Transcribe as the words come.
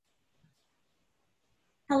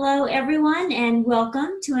Hello, everyone, and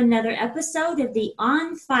welcome to another episode of the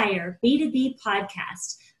On Fire B2B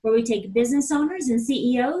podcast, where we take business owners and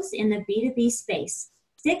CEOs in the B2B space.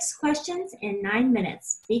 6 questions in 9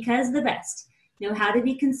 minutes, because the best know how to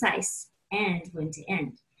be concise and when to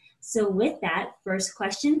end. So with that, first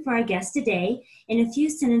question for our guest today, in a few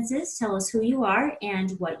sentences, tell us who you are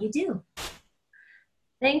and what you do.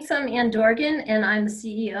 Thanks, I'm Ann Dorgan, and I'm the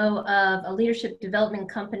CEO of a leadership development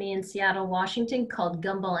company in Seattle, Washington called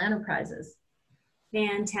Gumball Enterprises.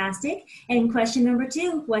 Fantastic. And question number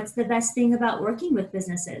 2, what's the best thing about working with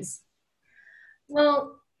businesses?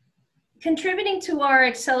 Well, contributing to our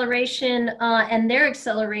acceleration and their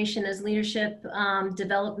acceleration as leadership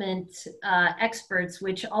development experts,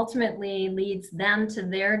 which ultimately leads them to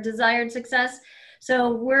their desired success.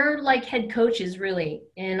 So we're like head coaches, really,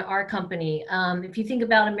 in our company. If you think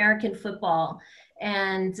about American football,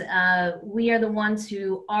 and we are the ones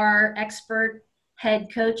who are expert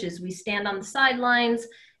head coaches. We stand on the sidelines,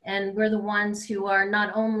 and we're the ones who are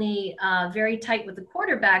not only very tight with the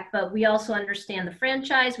quarterback, but we also understand the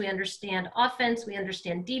franchise, we understand offense, we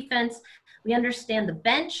understand defense, we understand the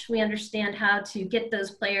bench, we understand how to get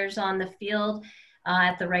those players on the field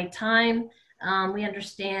at the right time. We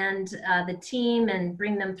understand the team and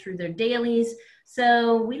bring them through their dailies.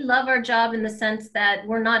 So we love our job in the sense that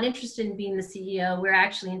we're not interested in being the CEO. We're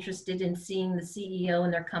actually interested in seeing the CEO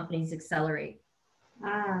and their companies accelerate.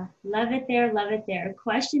 Love it there, love it there.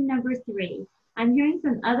 Question number 3. I'm hearing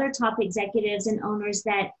from other top executives and owners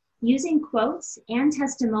that using quotes and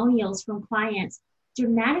testimonials from clients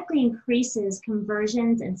dramatically increases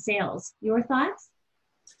conversions and sales. Your thoughts?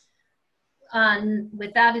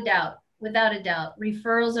 Without a doubt. Without a doubt,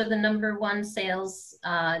 referrals are the #1 sales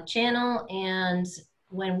channel. And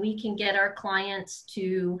when we can get our clients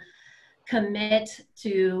to commit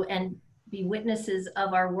to and be witnesses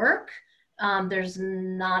of our work, there's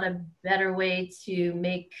not a better way to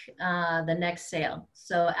make the next sale.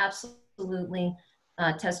 So absolutely,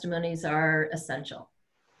 testimonies are essential.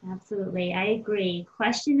 Absolutely, I agree.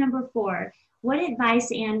 Question number 4, what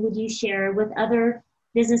advice, Ann, would you share with other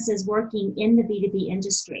businesses working in the B2B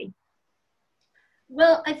industry?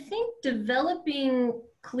 Well, I think developing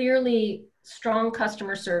clearly strong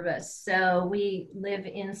customer service. So we live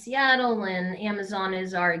in Seattle and Amazon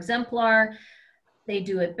is our exemplar. They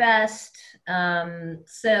do it best.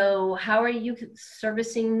 So how are you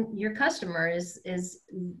servicing your customer is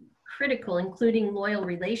critical, including loyal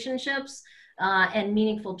relationships and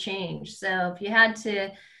meaningful change. So if you had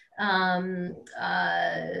to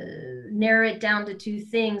narrow it down to 2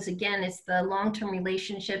 things, again, it's the long-term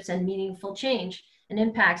relationships and meaningful change and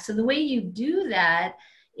impact. So the way you do that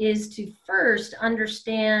is to first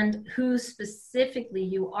understand who specifically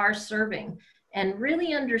you are serving and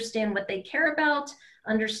really understand what they care about,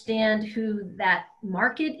 understand who that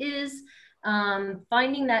market is.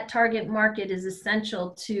 Finding that target market is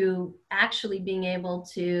essential to actually being able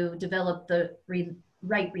to develop the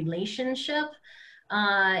right relationship.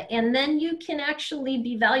 And then you can actually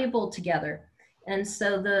be valuable together. And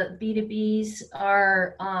so the B2Bs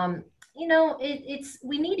are,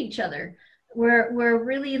 we need each other. We're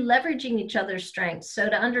really leveraging each other's strengths. So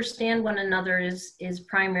to understand one another is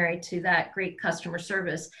primary to that great customer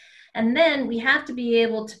service. And then we have to be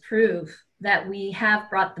able to prove that we have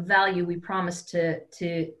brought the value we promised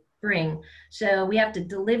to bring. So we have to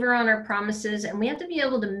deliver on our promises, and we have to be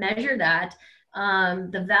able to measure that.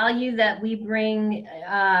 The value that we bring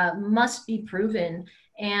must be proven,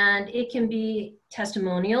 and it can be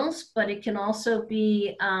testimonials, but it can also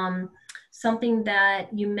be something that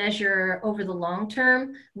you measure over the long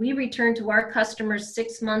term. We return to our customers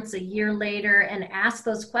 6 months, a year later, and ask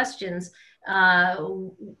those questions.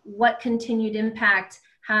 What continued impact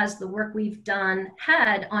has the work we've done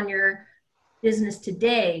had on your business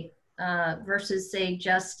today versus, say,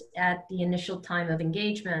 just at the initial time of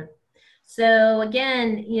engagement? So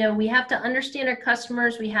again, we have to understand our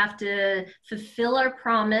customers. We have to fulfill our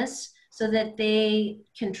promise so that they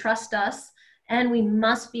can trust us. And we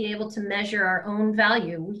must be able to measure our own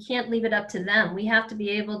value. We can't leave it up to them. We have to be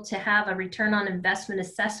able to have a return on investment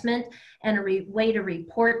assessment and a way to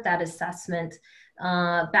report that assessment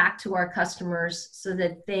back to our customers so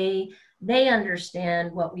that they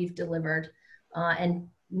understand what we've delivered and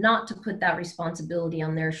not to put that responsibility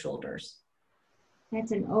on their shoulders.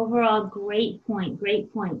 That's an overall great point,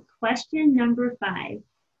 great point. Question number 5,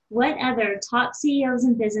 what other top CEOs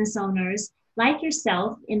and business owners like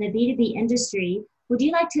yourself in the B2B industry would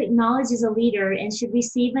you like to acknowledge as a leader and should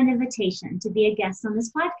receive an invitation to be a guest on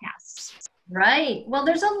this podcast? Right. Well,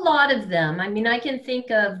 there's a lot of them. I mean, I can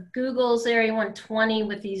think of Google's Area 120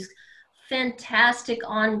 with these fantastic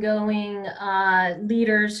ongoing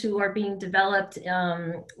leaders who are being developed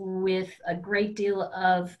with a great deal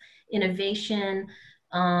of innovation.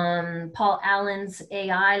 Paul Allen's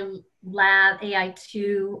AI lab,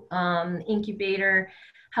 AI2 incubator.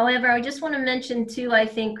 However, I just want to mention too, I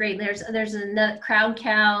think there's a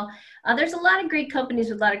CrowdCow. There's a lot of great companies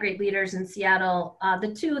with a lot of great leaders in Seattle.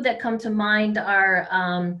 The two that come to mind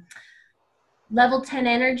are Level 10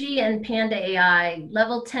 Energy and Panda AI.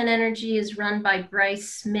 Level 10 Energy is run by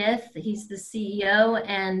Bryce Smith. He's the CEO,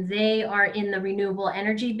 and they are in the renewable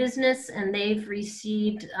energy business, and they've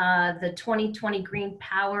received the 2020 Green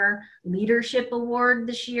Power Leadership Award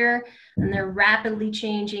this year, and they're rapidly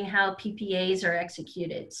changing how PPAs are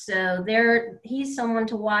executed. So he's someone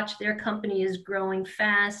to watch. Their company is growing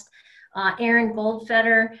fast. Aaron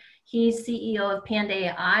Goldfeder, he's CEO of Panda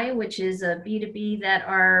AI, which is a B2B that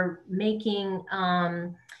are making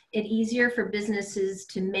it easier for businesses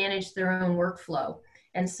to manage their own workflow.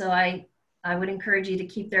 And so I would encourage you to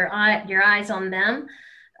keep your eyes on them.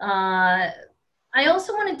 I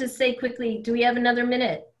also wanted to say quickly, do we have another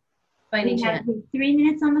minute by any chance? We have 3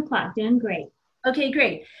 minutes on the clock. Doing great. Okay,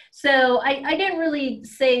 great. So I didn't really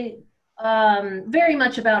say very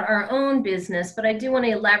much about our own business, but I do want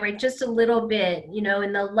to elaborate just a little bit. You know,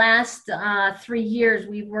 in the last 3 years,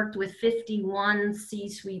 we've worked with 51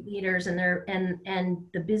 C-suite leaders and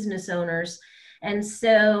the business owners. And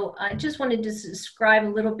so I just wanted to describe a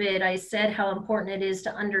little bit. I said how important it is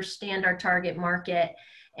to understand our target market,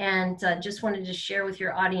 and just wanted to share with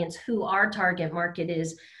your audience who our target market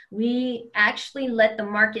is. We actually let the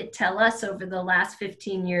market tell us over the last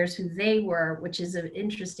 15 years who they were, which is an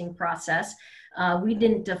interesting process. We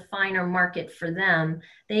didn't define our market for them.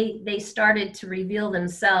 They started to reveal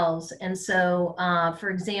themselves. And so, for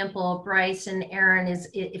example, Bryce and Aaron,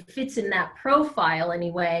 it fits in that profile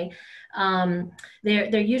anyway.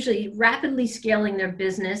 They're usually rapidly scaling their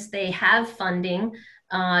business. They have funding.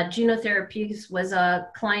 Juno Therapeutics was a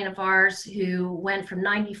client of ours who went from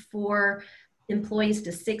 94 employees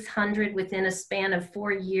to 600 within a span of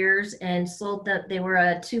 4 years, and they were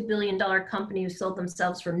a $2 billion company who sold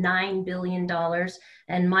themselves for $9 billion.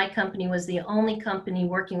 And my company was the only company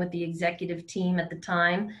working with the executive team at the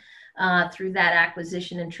time through that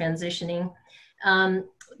acquisition and transitioning.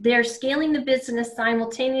 They're scaling the business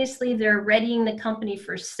simultaneously. They're readying the company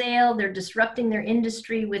for sale. They're disrupting their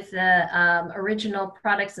industry with the original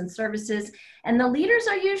products and services. And the leaders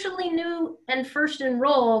are usually new and first in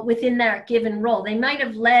role within that given role. They might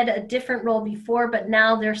have led a different role before, but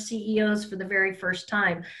now they're CEOs for the very first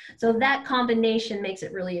time. So that combination makes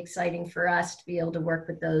it really exciting for us to be able to work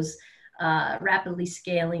with those rapidly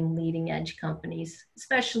scaling leading edge companies,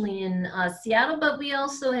 especially in Seattle, but we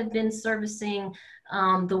also have been servicing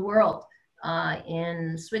the world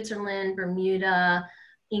in Switzerland, Bermuda,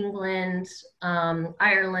 England,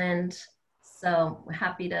 Ireland. So we're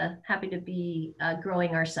happy to be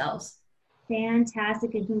growing ourselves.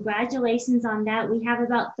 Fantastic, and congratulations on that. We have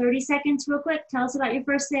about 30 seconds real quick. Tell us about your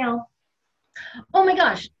first sale. Oh my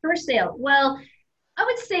gosh, first sale. Well, I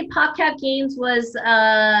would say PopCap Games was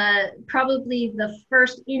probably the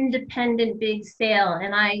first independent big sale,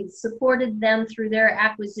 and I supported them through their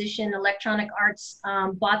acquisition. Electronic Arts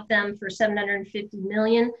bought them for $750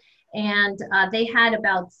 million, and they had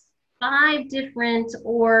about 5 different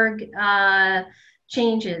org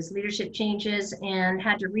leadership changes, and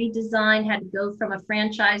had to redesign, had to go from a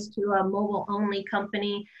franchise to a mobile-only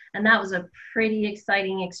company. And that was a pretty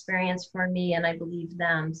exciting experience for me, and I believe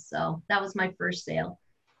them. So that was my first sale.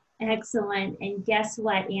 Excellent. And guess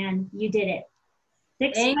what, Ann? You did it.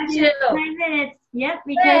 6 Thank questions, you. 9 minutes. Yep,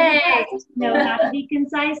 because you guys know how to be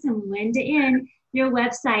concise and when to end. Your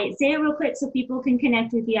website. Say it real quick so people can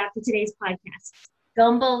connect with you after today's podcast.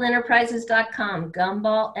 Gumballenterprises.com,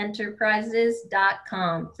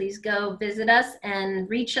 gumballenterprises.com. Please go visit us and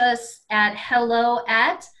reach us at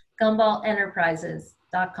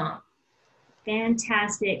hello@gumballenterprises.com.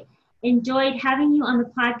 Fantastic. Enjoyed having you on the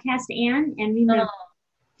podcast, Ann, and remember,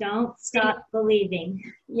 don't stop believing.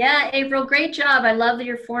 Yeah, April, great job. I love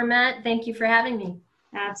your format. Thank you for having me.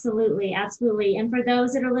 Absolutely, absolutely. And for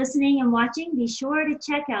those that are listening and watching, be sure to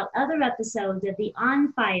check out other episodes of the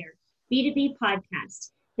On Fire B2B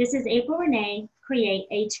podcast. This is April Renee. Create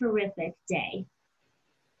a terrific day.